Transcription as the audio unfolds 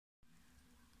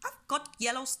got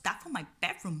yellow stuff on my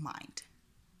bedroom mind.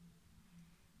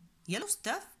 Yellow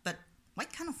stuff? But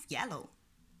what kind of yellow?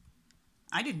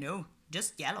 I don't know,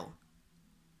 just yellow.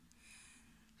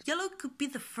 Yellow could be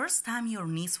the first time your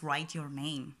niece write your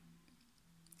name.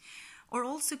 Or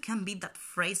also can be that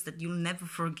phrase that you'll never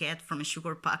forget from a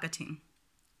sugar packaging.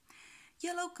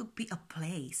 Yellow could be a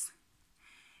place.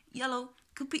 Yellow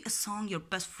could be a song your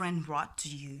best friend wrote to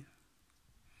you.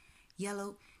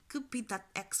 Yellow could be that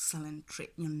excellent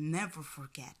trip you'll never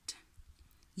forget.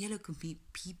 Yellow could be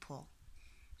people,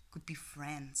 could be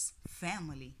friends,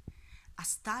 family, a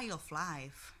style of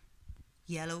life.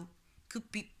 Yellow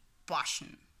could be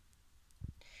passion.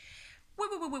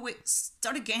 Wait,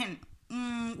 start again.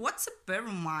 What's a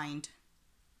bedroom mind?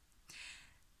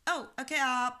 Oh, okay,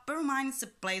 bedroom mind is a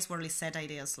place where Liseth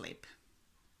ideas sleep.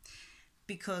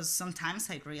 Because sometimes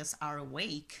ideas are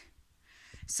awake.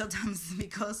 Sometimes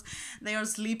because they are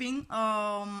sleeping,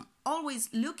 always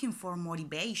looking for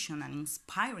motivation and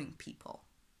inspiring people.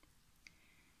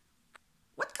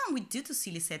 What can we do to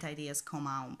see Liseth ideas come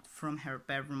out from her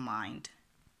bedroom mind?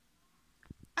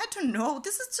 I don't know,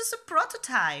 this is just a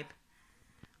prototype.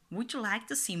 Would you like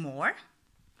to see more?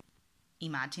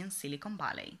 Imagine Silicon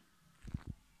Valley.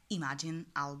 Imagine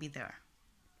I'll be there.